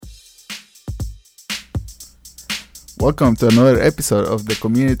Welcome to another episode of the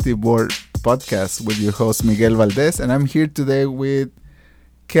Community Board Podcast with your host Miguel Valdez, and I'm here today with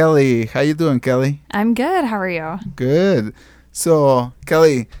Kelly. How you doing, Kelly? I'm good. How are you? Good. So,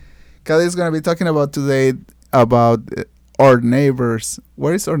 Kelly is going to be talking about today about our neighbors.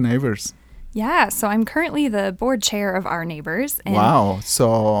 What is our neighbors? Yeah, so I'm currently the board chair of Our Neighbors. And Wow.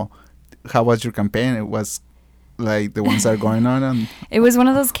 So, how was your campaign? It was like the ones that are going on? It was one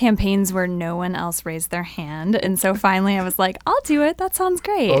of those campaigns where no one else raised their hand. And so finally I was like, I'll do it. That sounds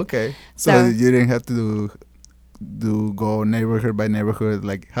great. Okay. So you didn't have to go neighborhood by neighborhood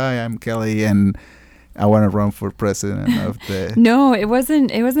like, hi, I'm Kelly and I want to run for president of the... No, it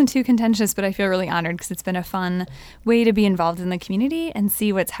wasn't too contentious, but I feel really honored because it's been a fun way to be involved in the community and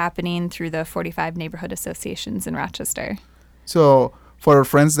see what's happening through the 45 neighborhood associations in Rochester. So for our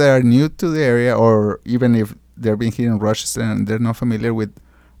friends that are new to the area, or even if they've been here in Rochester and they're not familiar with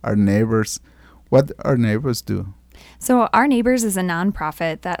Our Neighbors, what Our Neighbors do? So Our Neighbors is a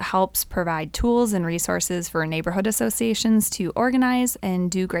nonprofit that helps provide tools and resources for neighborhood associations to organize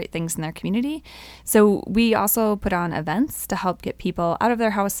and do great things in their community. So we also put on events to help get people out of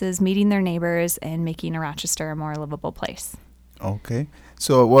their houses, meeting their neighbors, and making Rochester a more livable place. Okay.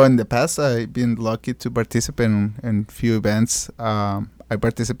 So, well, in the past, I've been lucky to participate in few events. I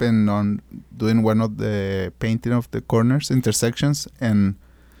participated on doing one of the painting of the corners, intersections, and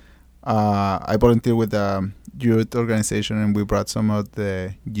I volunteered with a youth organization, and we brought some of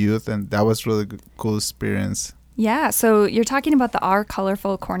the youth, and that was really cool experience. Yeah, so you're talking about the Our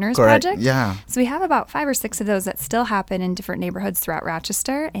Colorful Corners Correct. project? Yeah. So we have about 5 or 6 of those that still happen in different neighborhoods throughout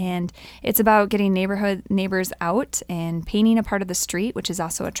Rochester, and it's about getting neighbors out and painting a part of the street, which is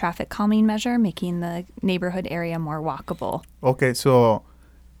also a traffic calming measure, making the neighborhood area more walkable. Okay, so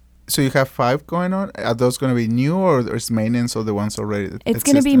you have 5 going on. Are those going to be new, or is maintenance of the ones already? It's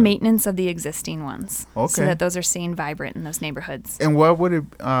going to be maintenance of the existing ones, okay, so that those are staying vibrant in those neighborhoods. And what would it?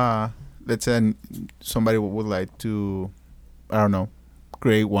 Let's say somebody would like to, I don't know,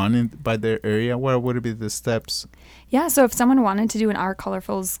 create one by their area. What would it be the steps? Yeah, so if someone wanted to do an Our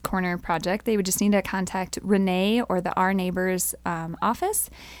Colorful's Corner project, they would just need to contact Renee or the Our Neighbors office,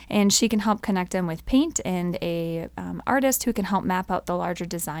 and she can help connect them with paint and a artist who can help map out the larger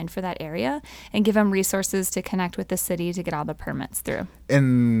design for that area and give them resources to connect with the city to get all the permits through.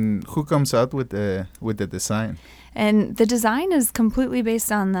 And who comes out with the design? And the design is completely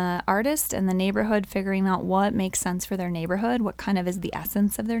based on the artist and the neighborhood figuring out what makes sense for their neighborhood, what kind of is the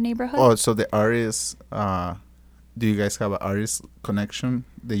essence of their neighborhood. Oh, so the artist, do you guys have an artist connection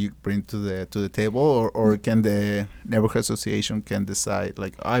that you bring to the table, or can the neighborhood association can decide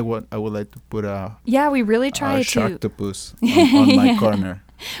like I would like to put we really try a to sharktopus on my corner.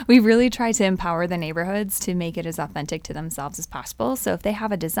 We really try to empower the neighborhoods to make it as authentic to themselves as possible. So if they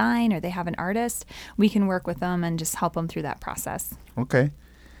have a design or they have an artist, we can work with them and just help them through that process. Okay.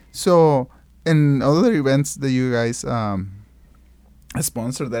 So in other events that you guys a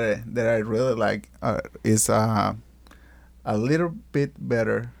sponsor that I really like is a little bit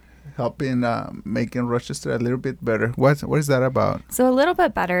better, helping making Rochester a little bit better. What is that about? So A Little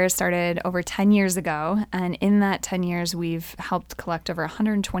Bit Better started over 10 years ago, and in that 10 years we've helped collect over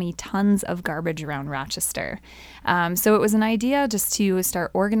 120 tons of garbage around Rochester. So it was an idea just to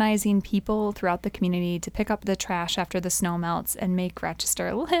start organizing people throughout the community to pick up the trash after the snow melts and make Rochester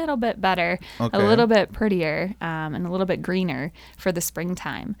a little bit better, okay, a little bit prettier, and a little bit greener for the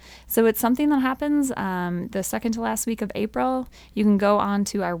springtime. So it's something that happens the second to last week of April. You can go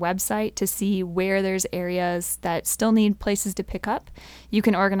onto our website to see where there's areas that still need places to pick up. You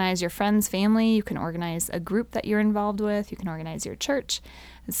can organize your friends, family. You can organize a group that you're involved with. You can organize your church.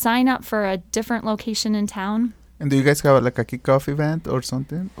 Sign up for a different location in town. And do you guys have like a kickoff event or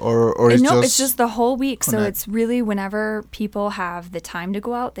something, or it's no, just it's just the whole week. connect. So it's really whenever people have the time to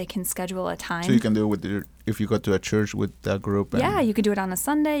go out, they can schedule a time. So you can do it with if you go to a church with that group. Yeah, you could do it on a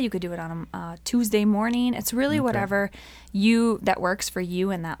Sunday. You could do it on a Tuesday morning. It's really whatever that works for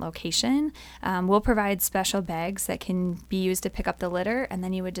you in that location. We'll provide special bags that can be used to pick up the litter, and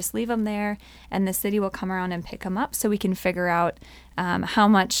then you would just leave them there, and the city will come around and pick them up so we can figure out how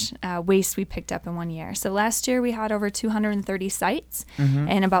much waste we picked up in one year. So last year we had over 230 sites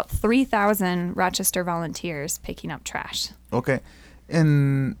and about 3,000 Rochester volunteers picking up trash. Okay.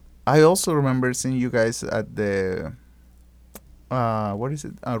 And I also remember seeing you guys at the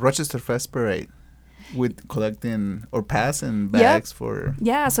Rochester Fest Parade with collecting or passing bags for...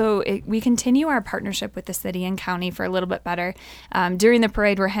 Yeah, so we continue our partnership with the city and county for A Little Bit Better. During the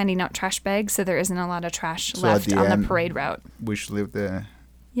parade, we're handing out trash bags, so there isn't a lot of trash left on the parade route. We should leave the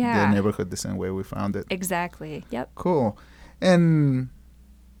neighborhood the same way we found it. Exactly, yep. Cool. And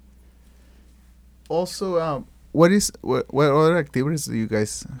also, what other activities do you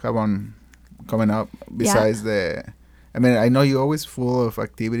guys have on coming up besides the? I mean, I know you're always full of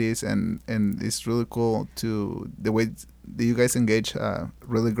activities, and it's really cool to the way that you guys engage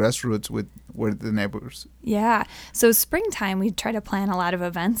really grassroots with the neighbors. Yeah. So springtime, we try to plan a lot of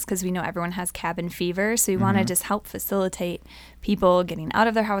events because we know everyone has cabin fever. So we want to just help facilitate people getting out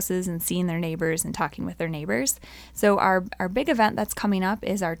of their houses and seeing their neighbors and talking with their neighbors. So our big event that's coming up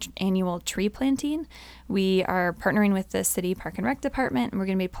is our annual tree planting. We are partnering with the City Park and Rec Department, and we're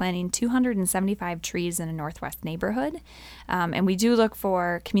going to be planting 275 trees in a Northwest neighborhood. And we do look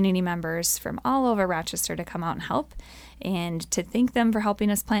for community members from all over Rochester to come out and help. And to thank them for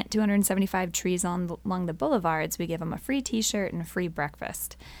helping us plant 275 trees along the boulevards, we give them a free T-shirt and a free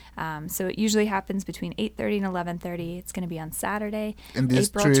breakfast. So it usually happens between 8:30 and 11:30. It's going to be on Saturday, and these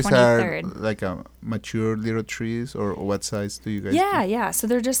April trees 23rd. are like mature little trees, or what size do you guys? Yeah. So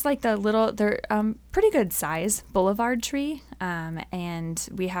they're just like they're pretty good size boulevard tree. And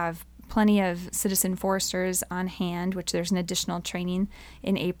we have plenty of citizen foresters on hand, which there's an additional training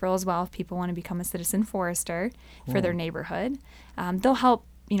in April as well if people want to become a citizen forester for their neighborhood. They'll help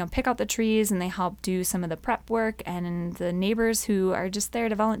pick out the trees, and they help do some of the prep work, and the neighbors who are just there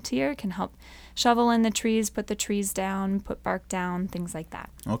to volunteer can help shovel in the trees, put the trees down, put bark down, things like that.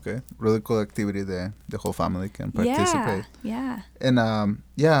 Okay. Really cool activity there. The whole family can participate. Yeah. And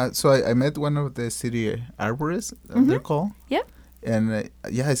so I met one of the city arborists, they're called. Yep. And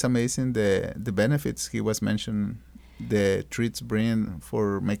it's amazing the benefits he was mentioning the trees bring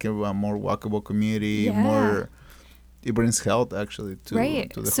for making a more walkable community, it brings health actually to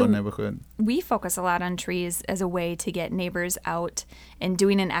the whole neighborhood. We focus a lot on trees as a way to get neighbors out and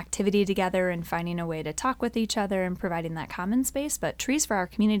doing an activity together and finding a way to talk with each other and providing that common space. But trees for our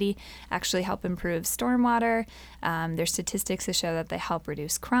community actually help improve stormwater. There's statistics to show that they help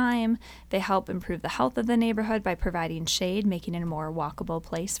reduce crime. They help improve the health of the neighborhood by providing shade, making it a more walkable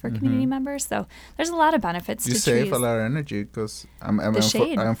place for community members. So there's a lot of benefits to trees. You save a lot of energy because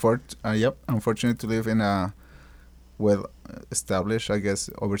I'm fortunate to live in a well-established, I guess,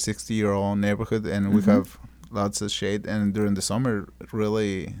 over 60-year-old neighborhood, and we have lots of shade. And during the summer,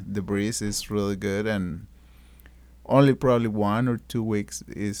 really, the breeze is really good, and only probably 1 or 2 weeks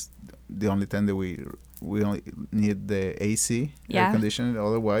is the only time that we only need the AC air conditioning.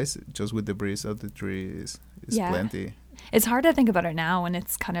 Otherwise, just with the breeze of the tree is plenty. It's hard to think about it now when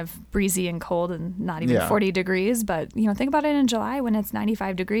it's kind of breezy and cold and not even 40 degrees. But, think about it in July when it's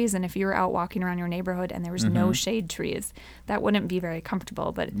 95 degrees. And if you were out walking around your neighborhood and there was no shade trees, that wouldn't be very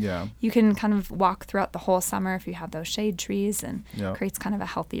comfortable. But you can kind of walk throughout the whole summer if you have those shade trees, and creates kind of a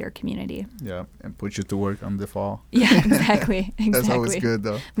healthier community. Yeah, and puts you to work on the fall. Yeah, exactly. That's always good,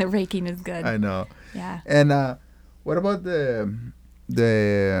 though. The raking is good. I know. Yeah. And what about the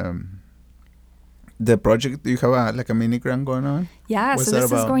project? Do you have a mini grant going on? Yeah, so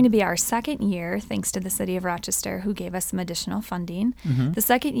this is going to be our second year, thanks to the City of Rochester, who gave us some additional funding. The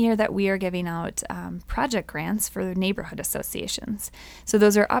second year that we are giving out project grants for neighborhood associations. So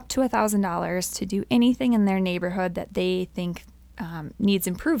those are up to $1,000 to do anything in their neighborhood that they think needs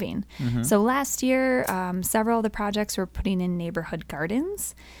improving. So last year, several of the projects were putting in neighborhood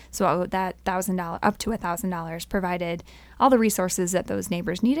gardens. So that $1,000, up to $1,000, provided all the resources that those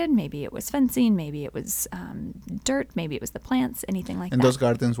neighbors needed. Maybe it was fencing, maybe it was dirt, maybe it was the plants, anything like that. And those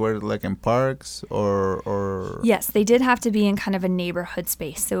gardens were like in parks or? Yes, they did have to be in kind of a neighborhood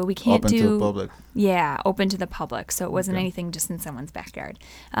space. So we can't open to the public. Yeah, open to the public. So it wasn't anything just in someone's backyard.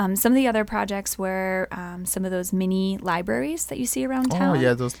 Some of the other projects were some of those mini libraries that you see around town. Oh,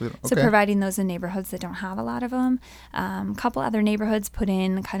 yeah, those little. So providing those in neighborhoods that don't have a lot of them. A couple other neighborhoods put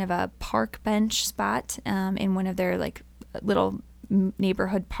in kind of a park bench spot in one of their like little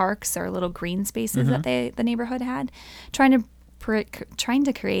neighborhood parks or little green spaces that the neighborhood had, trying to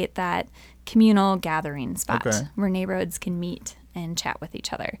create that communal gathering spot where neighborhoods can meet and chat with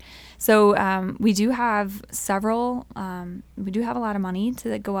each other. So we do have a lot of money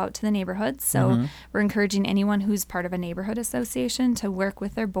to go out to the neighborhoods. So we're encouraging anyone who's part of a neighborhood association to work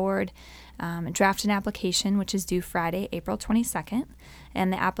with their board, draft an application, which is due Friday, April 22nd.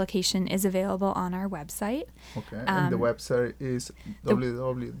 And the application is available on our website. Okay, and the website is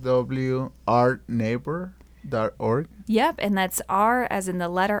www.ourneighbor.org. Yep, and that's R as in the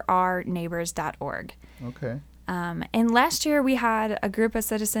letter R, neighbors.org. Okay. And last year we had a group of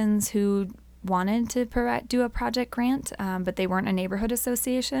citizens who wanted to do a project grant, but they weren't a neighborhood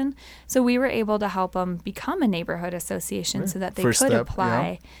association. So we were able to help them become a neighborhood association so that they could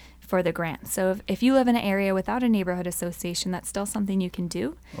apply for the grant. So if you live in an area without a neighborhood association, that's still something you can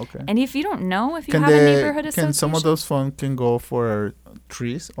do. Okay. And if you don't know if you have a neighborhood association. Can some of those funds can go for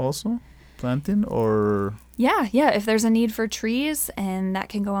trees also? planting or? Yeah. If there's a need for trees and that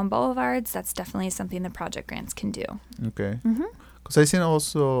can go on boulevards, that's definitely something the project grants can do. Okay. Mm-hmm. Because I seen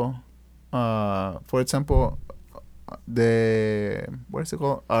also, for example, what is it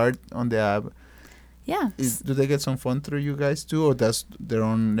called? Art on the app. Yeah. Do they get some fund through you guys too, or that's their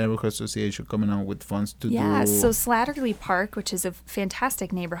own neighborhood association coming out with funds to do? Yeah, so Slattery Park, which is a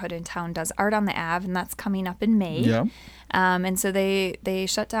fantastic neighborhood in town, does Art on the Ave, and that's coming up in May. Yeah. And so they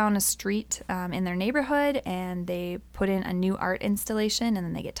shut down a street in their neighborhood, and they put in a new art installation, and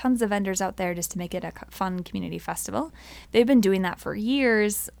then they get tons of vendors out there just to make it a fun community festival. They've been doing that for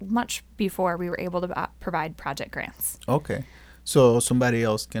years, much before we were able to provide project grants. Okay. So somebody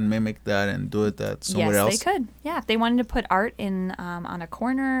else can mimic that and do it somewhere else? Yes, they could. Yeah, if they wanted to put art in on a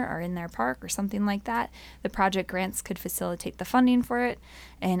corner or in their park or something like that, the project grants could facilitate the funding for it,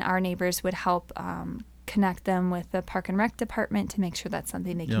 and our neighbors would help connect them with the Park and Rec department to make sure that's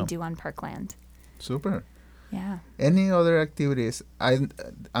something they can do on parkland. Super. Yeah. Any other activities? I'm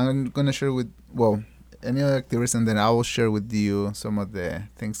gonna share any other activities, and then I will share with you some of the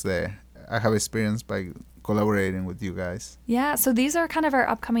things that I have experienced by collaborating with you guys. Yeah, so these are kind of our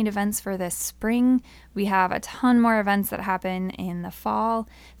upcoming events for this spring. We have a ton more events that happen in the fall,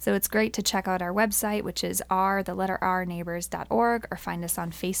 so it's great to check out our website, which is rneighbors.org, or find us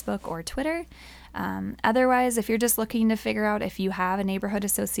on Facebook or Twitter. Otherwise, if you're just looking to figure out if you have a neighborhood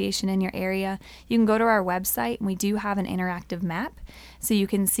association in your area, you can go to our website, and we do have an interactive map, so you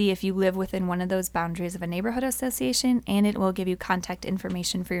can see if you live within one of those boundaries of a neighborhood association, and it will give you contact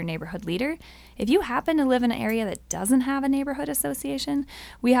information for your neighborhood leader. If you happen to live in an area that doesn't have a neighborhood association,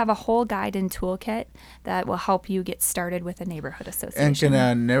 we have a whole guide and toolkit that will help you get started with a neighborhood association. And can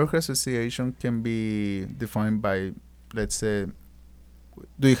a neighborhood association can be defined by, let's say,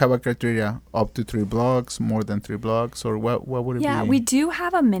 do you have a criteria up to 3 blocks, more than 3 blocks, or what would it be? Yeah, we do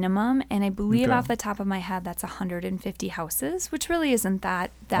have a minimum, and I believe off the top of my head that's 150 houses, which really isn't that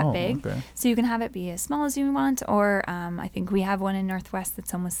big. Okay. So you can have it be as small as you want, or I think we have one in Northwest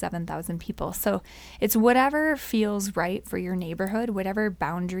that's almost 7,000 people. So it's whatever feels right for your neighborhood, whatever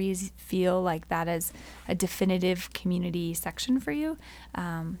boundaries feel like that is a definitive community section for you.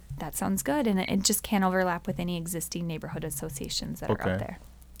 That sounds good, and it just can't overlap with any existing neighborhood associations that are out there.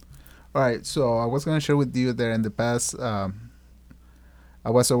 All right, so I was going to share with you that in the past, I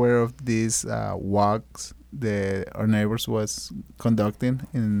was aware of these walks that our neighbors was conducting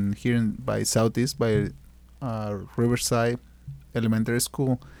by Southeast, by Riverside Elementary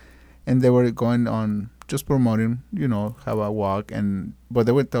School, and they were going on just promoting, have a walk, but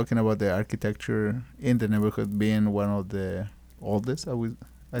they were talking about the architecture in the neighborhood being one of the oldest,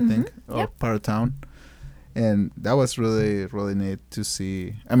 I think, of part of town. And that was really, really neat to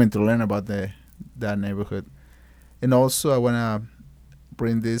see. To learn about that neighborhood. And also, I want to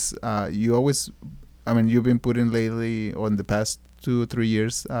bring this. You've been putting lately, or in the past 2 or 3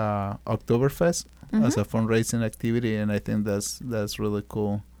 years, Oktoberfest as a fundraising activity, and I think that's really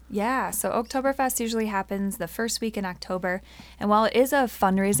cool. Yeah, so Oktoberfest usually happens the first week in October, and while it is a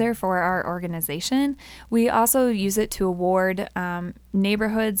fundraiser for our organization, we also use it to award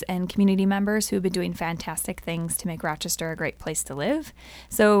neighborhoods and community members who have been doing fantastic things to make Rochester a great place to live.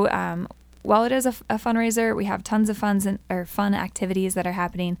 So while it is a fundraiser, we have tons of fun activities that are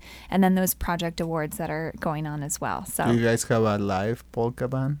happening, and then those project awards that are going on as well. So, do you guys have a live polka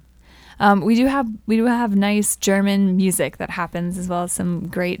band? We do have nice German music that happens, as well as some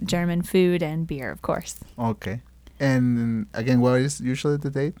great German food and beer, of course. Okay. And again, what is usually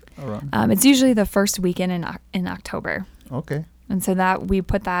the date around? It's usually the first weekend in October. Okay. And so that we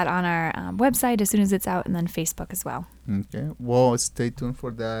put that on our website as soon as it's out, and then Facebook as well. Okay. Well, stay tuned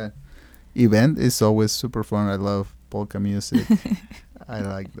for that event. It's always super fun. I love polka music. I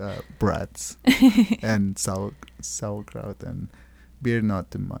like the brats and sauerkraut and beer, not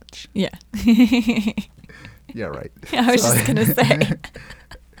too much. Yeah. Yeah, right. I was just gonna say.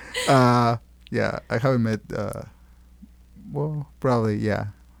 Yeah, I haven't met. Probably yeah.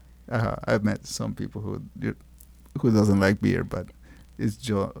 I've met some people who doesn't like beer, but it's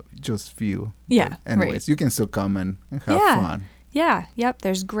just few. Yeah. But anyways, right. You can still come and have fun. Yeah. Yep.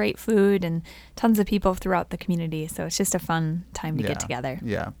 There's great food and tons of people throughout the community, so it's just a fun time to get together.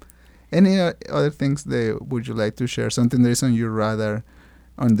 Yeah. Any other things that would you like to share? Something that is on your radar,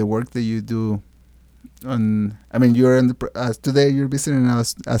 on the work that you do. You're in today. You're visiting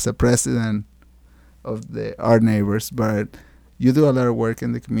us as a president of our neighbors, but you do a lot of work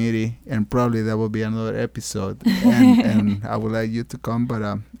in the community, and probably that will be another episode. and I would like you to come, but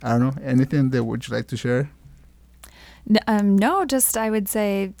I don't know, anything that would you like to share? No, just I would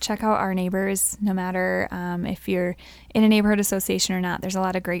say check out Our Neighbors, no matter if you're in a neighborhood association or not. There's a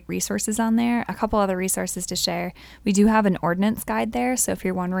lot of great resources on there. A couple other resources to share. We do have an ordinance guide there. So if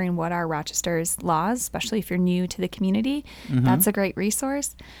you're wondering what are Rochester's laws, especially if you're new to the community, that's a great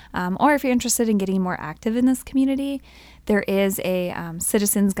resource. Or if you're interested in getting more active in this community, there is a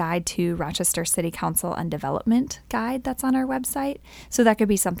Citizen's Guide to Rochester City Council on Development guide that's on our website. So that could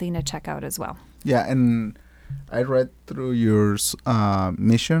be something to check out as well. Yeah, and I read through your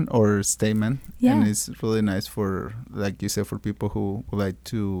mission or statement, and it's really nice for, like you said, for people who would like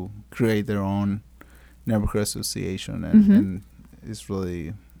to create their own neighborhood association, and it's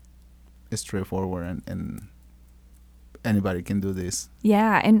really straightforward, and anybody can do this.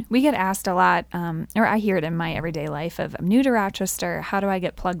 Yeah, and we get asked a lot, or I hear it in my everyday life of, I'm new to Rochester, how do I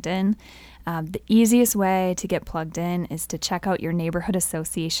get plugged in? The easiest way to get plugged in is to check out your neighborhood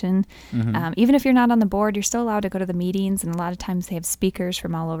association. Even if you're not on the board, you're still allowed to go to the meetings, and a lot of times they have speakers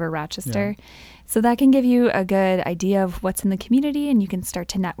from all over Rochester. Yeah. So that can give you a good idea of what's in the community, and you can start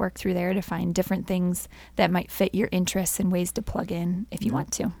to network through there to find different things that might fit your interests and ways to plug in if you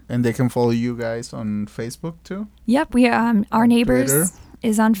want to. And they can follow you guys on Facebook too? Yep, we Our Neighbors Twitter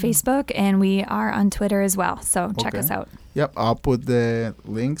is on Facebook, and we are on Twitter as well. So check us out. Yep, I'll put the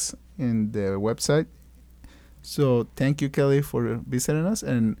links in the website. So thank you, Kelly, for visiting us,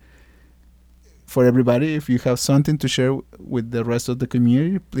 and for everybody, if you have something to share with the rest of the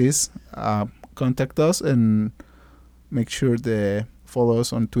community, please contact us, and make sure to follow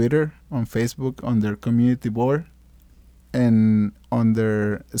us on Twitter, on Facebook, on their community board, and on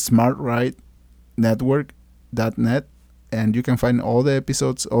their smartride.network.net, and you can find all the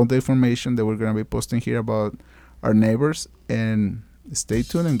episodes, all the information that we're going to be posting here about our neighbors. And stay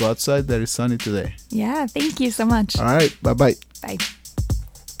tuned and go outside. That is sunny today. Yeah, thank you so much. All right. Bye-bye. Bye.